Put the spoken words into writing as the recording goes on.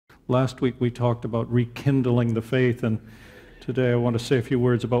Last week we talked about rekindling the faith, and today I want to say a few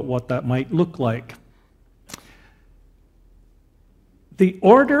words about what that might look like. The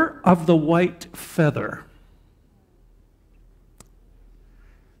Order of the White Feather.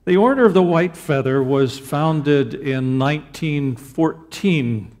 The Order of the White Feather was founded in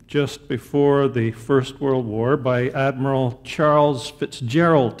 1914, just before the First World War, by Admiral Charles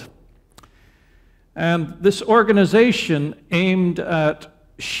Fitzgerald. And this organization aimed at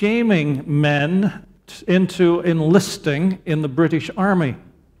shaming men into enlisting in the British Army.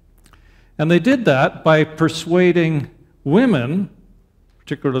 And they did that by persuading women,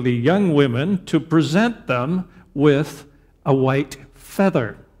 particularly young women, to present them with a white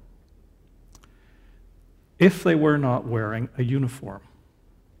feather if they were not wearing a uniform.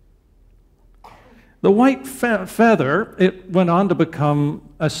 The white feather, it went on to become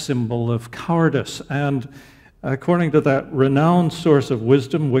a symbol of cowardice. And according to that renowned source of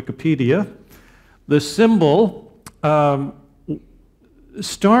wisdom, Wikipedia, the symbol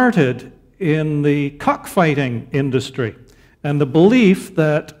started in the cockfighting industry. And the belief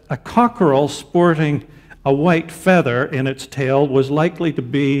that a cockerel sporting a white feather in its tail was likely to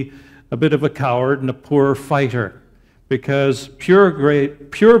be a bit of a coward and a poor fighter, because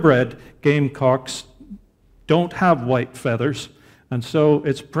purebred gamecocks don't have white feathers, and so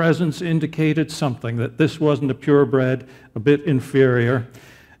its presence indicated something, that this wasn't a purebred, a bit inferior.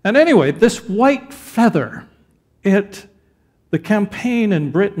 And anyway, this white feather, the campaign in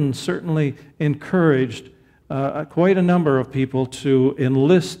Britain certainly encouraged quite a number of people to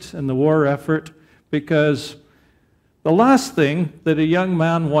enlist in the war effort, because the last thing that a young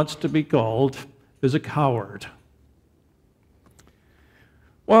man wants to be called is a coward.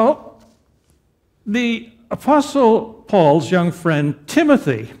 Well, the Apostle Paul's young friend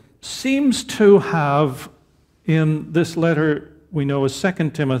Timothy seems to have, in this letter we know as 2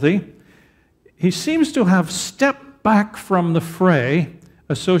 Timothy, he seems to have stepped back from the fray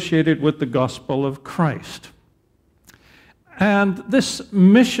associated with the gospel of Christ. And this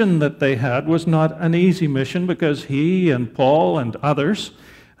mission that they had was not an easy mission, because he and Paul and others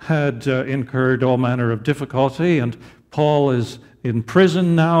had incurred all manner of difficulty, and Paul is in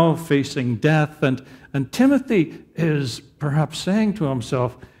prison now, facing death, and Timothy is perhaps saying to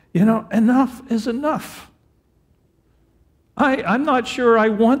himself, you know, enough is enough. I'm not sure I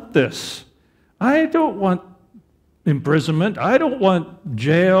want this. I don't want imprisonment. I don't want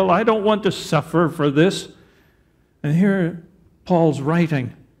jail. I don't want to suffer for this. And here Paul's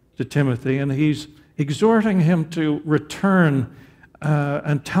writing to Timothy, and he's exhorting him to return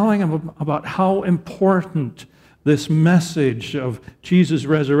and telling him about how important this message of Jesus'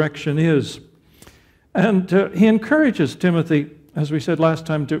 resurrection is. And he encourages Timothy, as we said last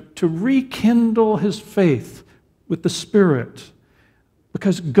time, to rekindle his faith with the Spirit.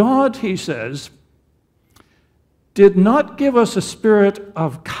 Because God, he says, did not give us a spirit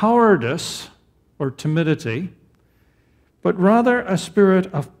of cowardice or timidity, but rather a spirit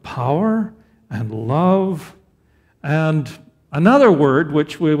of power and love, and another word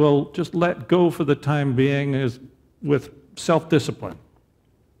which we will just let go for the time being is with self-discipline.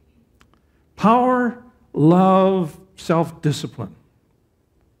 Power, love, self-discipline.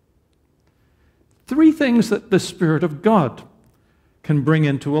 Three things that the Spirit of God can bring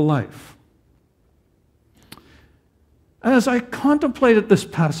into a life. As I contemplated this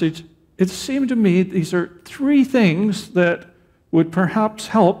passage, it seemed to me these are three things that would perhaps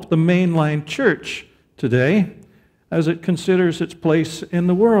help the mainline church today as it considers its place in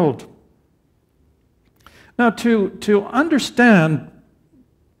the world. Now, to understand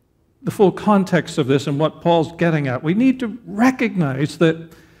the full context of this and what Paul's getting at, we need to recognize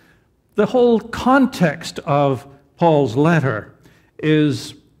that the whole context of Paul's letter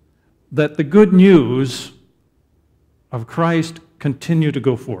is that the good news of Christ continue to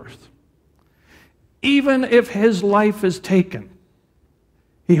go forth. Even if his life is taken,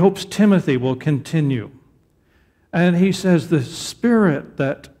 he hopes Timothy will continue. And he says the Spirit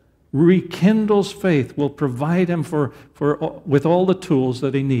that rekindles faith will provide him with all the tools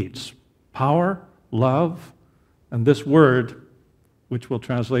that he needs. Power, love, and this word, which we'll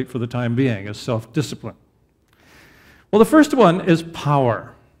translate for the time being as self-discipline. Well, the first one is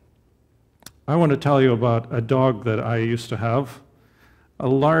power. I want to tell you about a dog that I used to have, a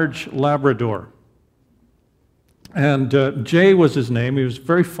large Labrador. And Jay was his name. He was a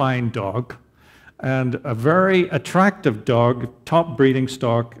very fine dog and a very attractive dog, top breeding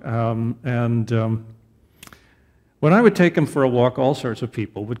stock. When I would take him for a walk, all sorts of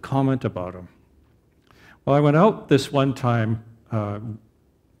people would comment about him. Well, I went out this one time,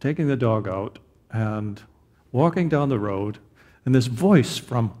 taking the dog out and walking down the road, and this voice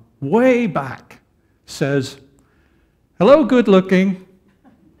from way back, says, "Hello, good looking."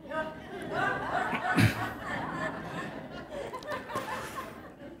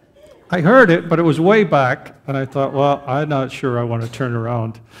 I heard it, but it was way back, and I thought, well, I'm not sure I want to turn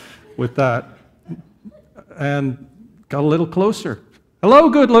around with that. And got a little closer. "Hello,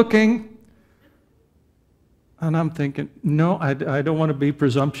 good looking." And I'm thinking, no, I don't want to be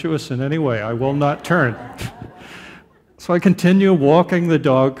presumptuous in any way. I will not turn. So I continue walking the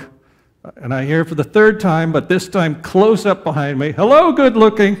dog, and I hear for the third time, but this time close up behind me, "Hello, good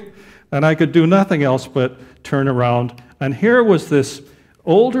looking." And I could do nothing else but turn around. And here was this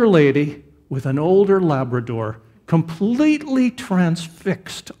older lady with an older Labrador, completely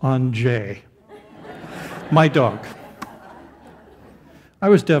transfixed on Jay, my dog. I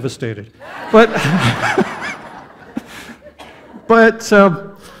was devastated. But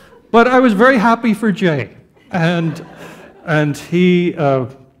I was very happy for Jay. And he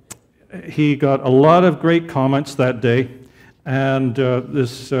got a lot of great comments that day. And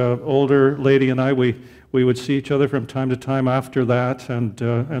this older lady and I, we would see each other from time to time after that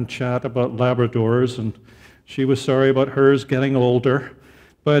and chat about Labradors. And she was sorry about hers getting older,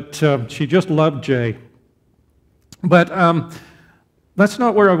 but she just loved Jay. But that's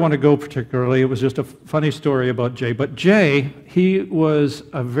not where I want to go particularly. It was just a funny story about Jay. But Jay, he was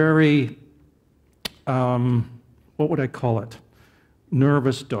a very, what would I call it?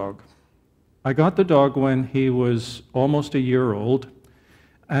 Nervous dog. I got the dog when he was almost a year old.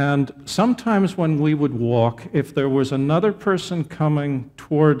 And sometimes when we would walk, if there was another person coming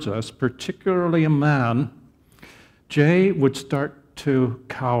towards us, particularly a man, Jay would start to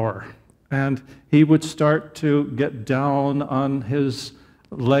cower. And he would start to get down on his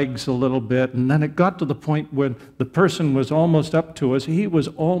legs a little bit. And then it got to the point when the person was almost up to us, he was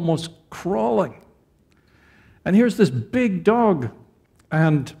almost crawling. And here's this big dog.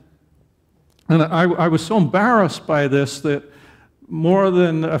 And I was so embarrassed by this that more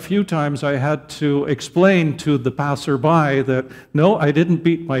than a few times I had to explain to the passerby that, no, I didn't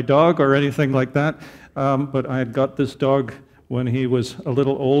beat my dog or anything like that, but I had got this dog when he was a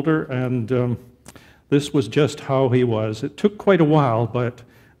little older, and this was just how he was. It took quite a while, but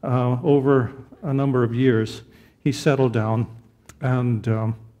over a number of years, he settled down and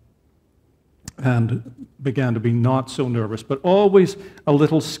began to be not so nervous, but always a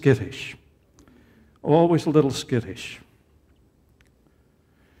little skittish. Always a little skittish.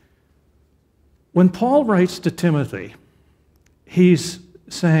 When Paul writes to Timothy, he's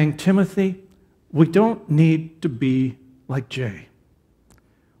saying, Timothy, we don't need to be like Jay.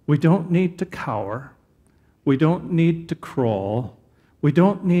 We don't need to cower. We don't need to crawl. We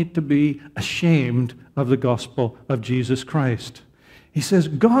don't need to be ashamed of the gospel of Jesus Christ. He says,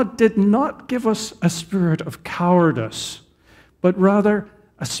 God did not give us a spirit of cowardice, but rather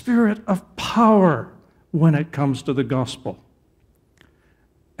a spirit of power when it comes to the gospel.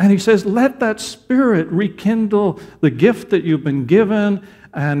 And he says, let that spirit rekindle the gift that you've been given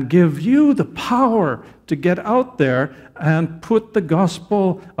and give you the power to get out there and put the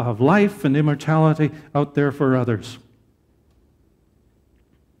gospel of life and immortality out there for others.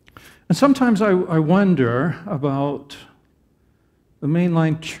 And sometimes I wonder about the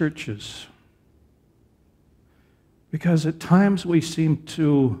mainline churches, because at times we seem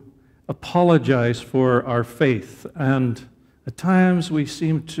to apologize for our faith, and at times we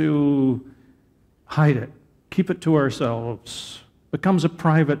seem to hide it, keep it to ourselves, becomes a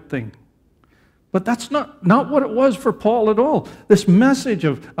private thing. But that's not what it was for Paul at all. This message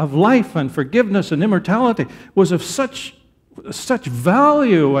of life and forgiveness and immortality was of such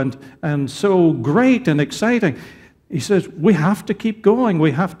value and so great and exciting. He says, we have to keep going.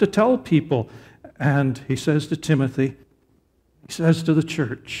 We have to tell people. And he says to Timothy, he says to the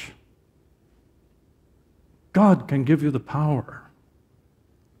church, God can give you the power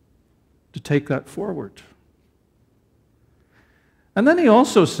to take that forward. And then he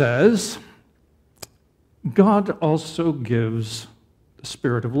also says, God also gives the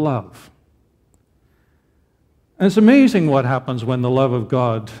spirit of love. And it's amazing what happens when the love of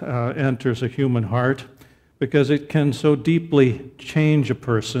God enters a human heart, because it can so deeply change a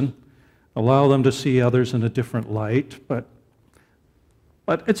person, allow them to see others in a different light. But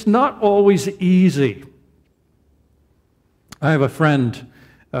it's not always easy. I have a friend,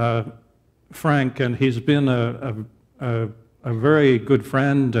 Frank, and he's been a very good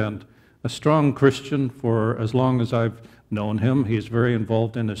friend and a strong Christian for as long as I've known him. He's very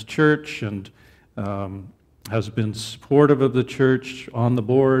involved in his church and has been supportive of the church, on the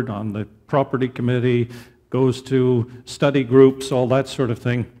board, on the property committee, goes to study groups, all that sort of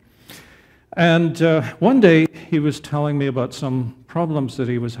thing. And one day he was telling me about some problems that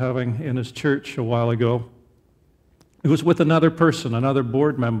he was having in his church a while ago. It was with another person, another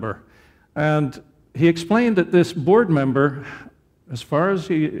board member. And he explained that this board member, as far as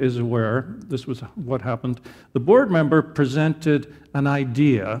he is aware, this was what happened. The board member presented an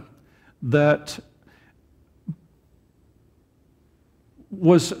idea that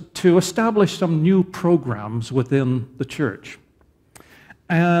was to establish some new programs within the church.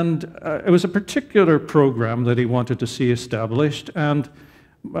 And it was a particular program that he wanted to see established. And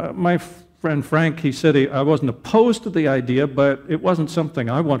my friend Frank, he said I wasn't opposed to the idea, but it wasn't something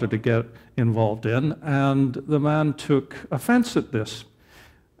I wanted to get involved in. And the man took offense at this.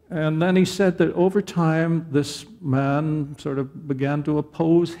 And then he said that over time, this man sort of began to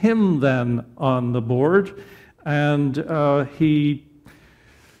oppose him then on the board. And he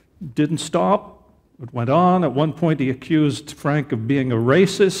didn't stop. It went on. At one point, he accused Frank of being a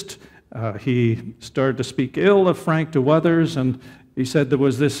racist. He started to speak ill of Frank to others, and he said there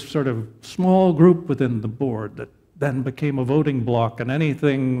was this sort of small group within the board that then became a voting bloc, and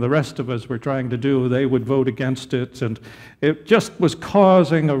anything the rest of us were trying to do, they would vote against it, and it just was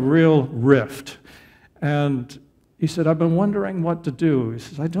causing a real rift. And he said, I've been wondering what to do. He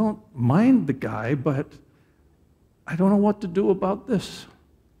says, I don't mind the guy, but I don't know what to do about this.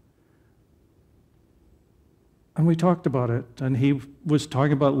 And we talked about it, and he was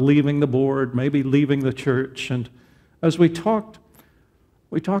talking about leaving the board, maybe leaving the church. And as we talked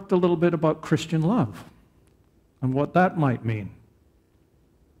a little bit about Christian love and what that might mean.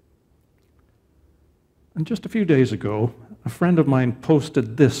 And just a few days ago, a friend of mine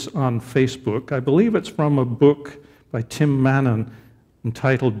posted this on Facebook. I believe it's from a book by Tim Mannon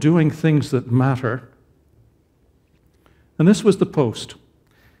entitled Doing Things That Matter. And this was the post.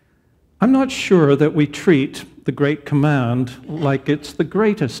 I'm not sure that we treat the Great Command like it's the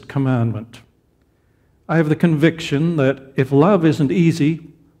greatest commandment. I have the conviction that if love isn't easy,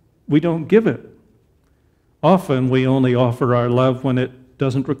 we don't give it. Often we only offer our love when it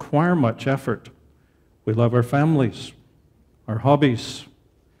doesn't require much effort. We love our families, our hobbies.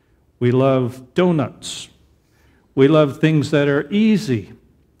 We love donuts. We love things that are easy.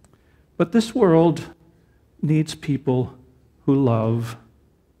 But this world needs people who love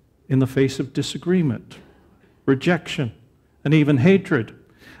in the face of disagreement, rejection, and even hatred.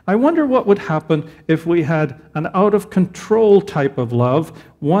 I wonder what would happen if we had an out-of-control type of love,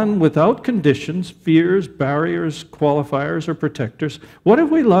 one without conditions, fears, barriers, qualifiers, or protectors. What if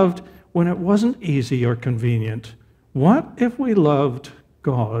we loved when it wasn't easy or convenient? What if we loved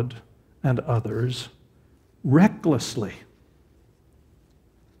God and others recklessly?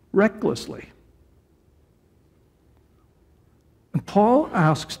 Recklessly. And Paul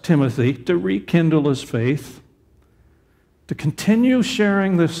asks Timothy to rekindle his faith, to continue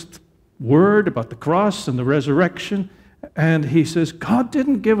sharing this word about the cross and the resurrection. And he says, God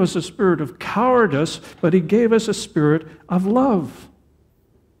didn't give us a spirit of cowardice, but he gave us a spirit of love.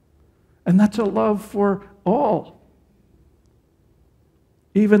 And that's a love for all.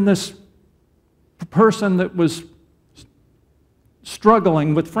 Even this person that was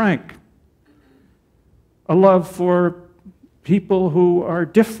struggling with Frank. A love for people who are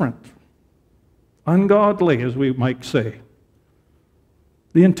different, ungodly, as we might say.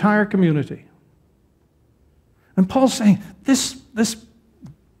 The entire community. And Paul's saying, this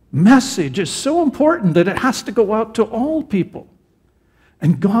message is so important that it has to go out to all people.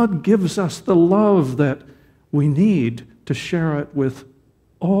 And God gives us the love that we need to share it with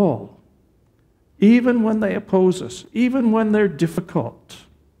all, even when they oppose us, even when they're difficult.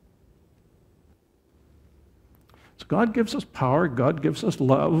 So God gives us power, God gives us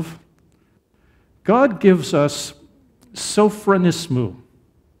love. God gives us sophronismo.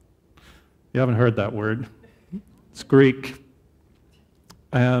 You haven't heard that word. It's Greek.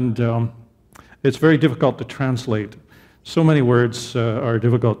 And it's very difficult to translate. So many words are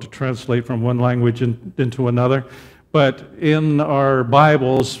difficult to translate from one language into another. But in our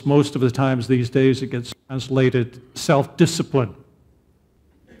Bibles, most of the times these days, it gets translated self-discipline.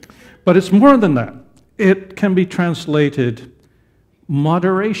 But it's more than that. It can be translated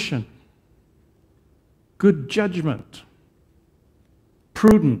moderation, good judgment,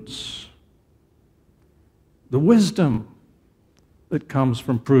 prudence, the wisdom that comes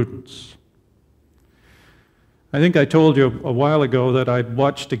from prudence. I think I told you a while ago that I'd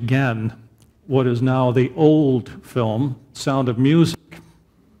watched again what is now the old film, Sound of Music.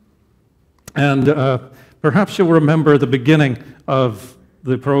 And perhaps you'll remember the beginning of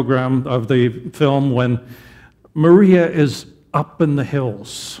the program, of the film, when Maria is up in the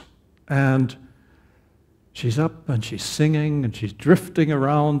hills and She's up and she's singing and she's drifting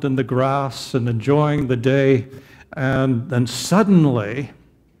around in the grass and enjoying the day. And then suddenly,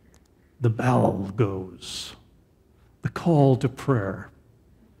 the bell goes, the call to prayer.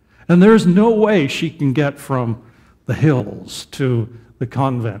 And there's no way she can get from the hills to the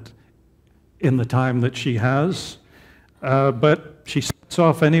convent in the time that she has. But she sets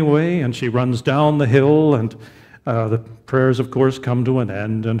off anyway, and she runs down the hill, and the prayers, of course, come to an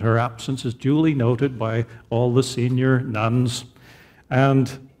end, and her absence is duly noted by all the senior nuns.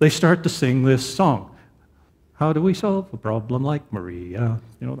 And they start to sing this song. How do we solve a problem like Maria?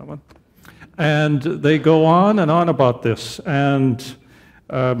 You know that one? And they go on and on about this, and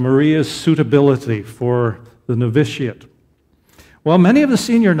Maria's suitability for the novitiate. Well, many of the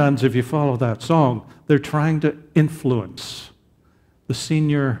senior nuns, if you follow that song, they're trying to influence the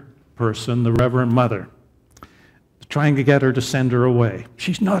senior person, the Reverend Mother, trying to get her to send her away.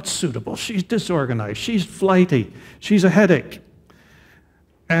 She's not suitable. She's disorganized. She's flighty. She's a headache.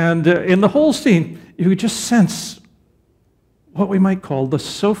 And in the whole scene, you just sense what we might call the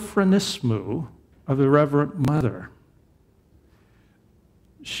sophronismo of the Reverend Mother.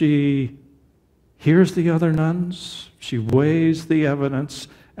 She hears the other nuns, she weighs the evidence,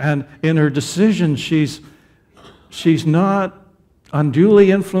 and in her decision, she's not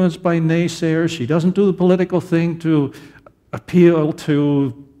unduly influenced by naysayers. She doesn't do the political thing to appeal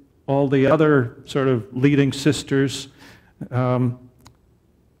to all the other sort of leading sisters.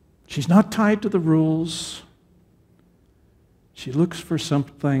 She's not tied to the rules. She looks for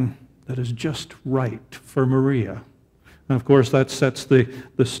something that is just right for Maria. And of course, that sets the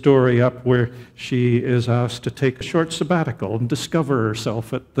story up where she is asked to take a short sabbatical and discover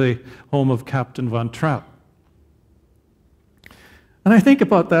herself at the home of Captain Von Trapp. And I think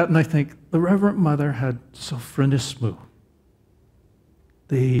about that, and I think the Reverend Mother had sophronismo,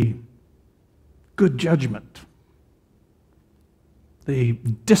 the good judgment, the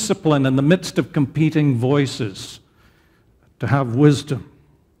discipline in the midst of competing voices, to have wisdom.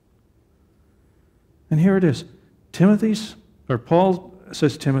 And here it is. Paul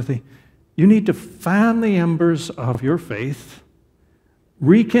says, Timothy, you need to fan the embers of your faith,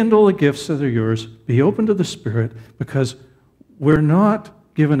 rekindle the gifts that are yours, be open to the Spirit, because we're not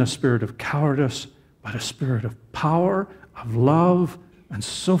given a spirit of cowardice, but a spirit of power, of love, and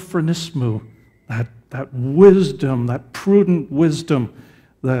sophronismo, that wisdom, that prudent wisdom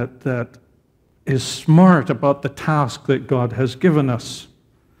that is smart about the task that God has given us.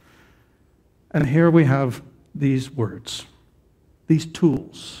 And here we have these words, these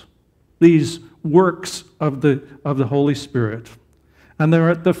tools, these works of the Holy Spirit. And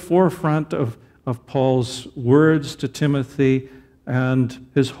they're at the forefront of Paul's words to Timothy and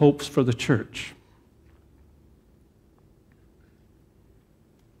his hopes for the church.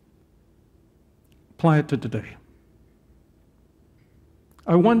 Apply it to today.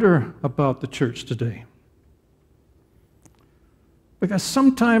 I wonder about the church today. Because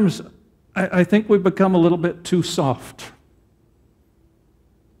sometimes I think we've become a little bit too soft,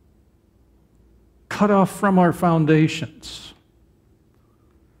 cut off from our foundations.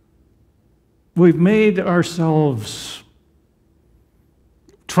 We've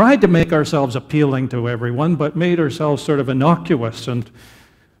tried to make ourselves appealing to everyone, but made ourselves sort of innocuous and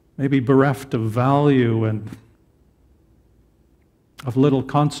maybe bereft of value and of little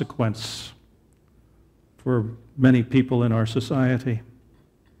consequence for many people in our society.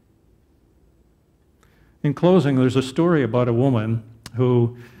 In closing, there's a story about a woman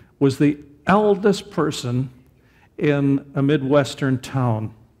who was the eldest person in a Midwestern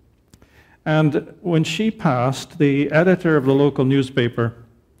town. And when she passed, the editor of the local newspaper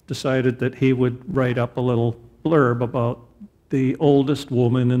decided that he would write up a little blurb about the oldest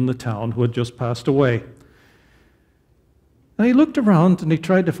woman in the town who had just passed away. And he looked around and he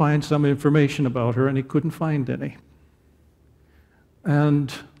tried to find some information about her, and he couldn't find any.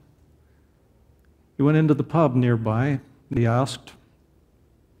 And he went into the pub nearby, and he asked.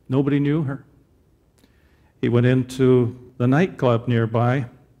 Nobody knew her. He went into the nightclub nearby.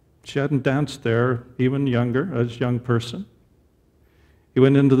 She hadn't danced there, even younger, as a young person. He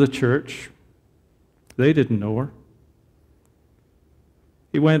went into the church. They didn't know her.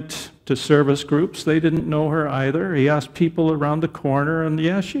 He went to service groups. They didn't know her either. He asked people around the corner, and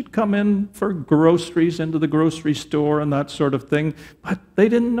yeah, she'd come in for groceries into the grocery store and that sort of thing, but they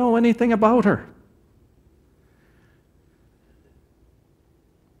didn't know anything about her.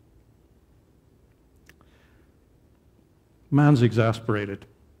 Man's exasperated.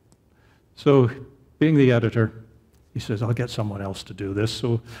 So, being the editor, he says, I'll get someone else to do this.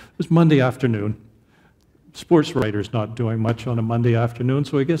 So, it was Monday afternoon. sports writer's not doing much on a Monday afternoon,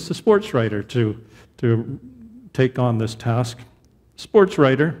 so he gets the sports writer to take on this task. Sports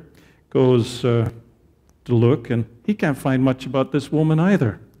writer goes to look, and he can't find much about this woman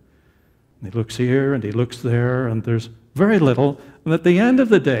either. And he looks here and he looks there, and there's very little. And at the end of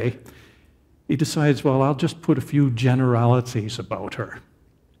the day, he decides, well, I'll just put a few generalities about her.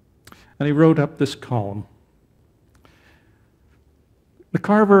 And he wrote up this column. The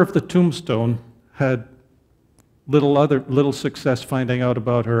carver of the tombstone had little success finding out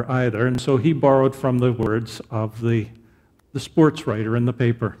about her either, and so he borrowed from the words of the sports writer in the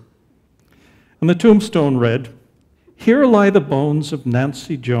paper. And the tombstone read, "Here lie the bones of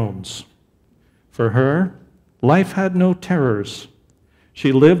Nancy Jones. For her, life had no terrors.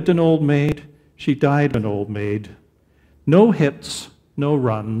 She lived an old maid, she died an old maid. No hits, no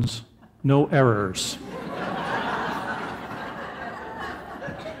runs, no errors."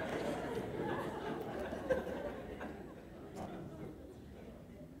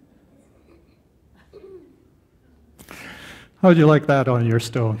 How'd you like that on your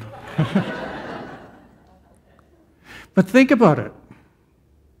stone? But think about it.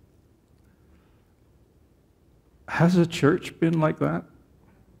 Has a church been like that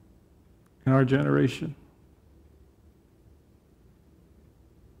in our generation?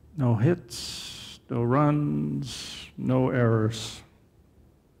 No hits, no runs, no errors.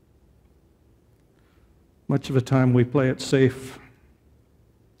 Much of the time we play it safe.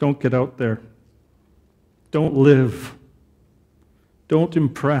 Don't get out there. Don't live. Don't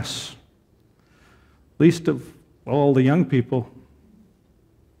impress. Least of all the young people.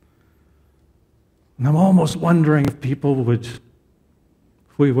 And I'm almost wondering if people would, if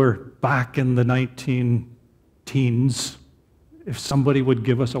we were back in the 19-teens, if somebody would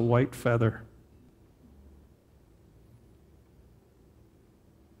give us a white feather.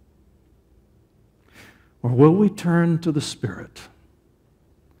 Or will we turn to the Spirit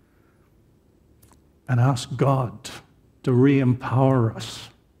and ask God to re-empower us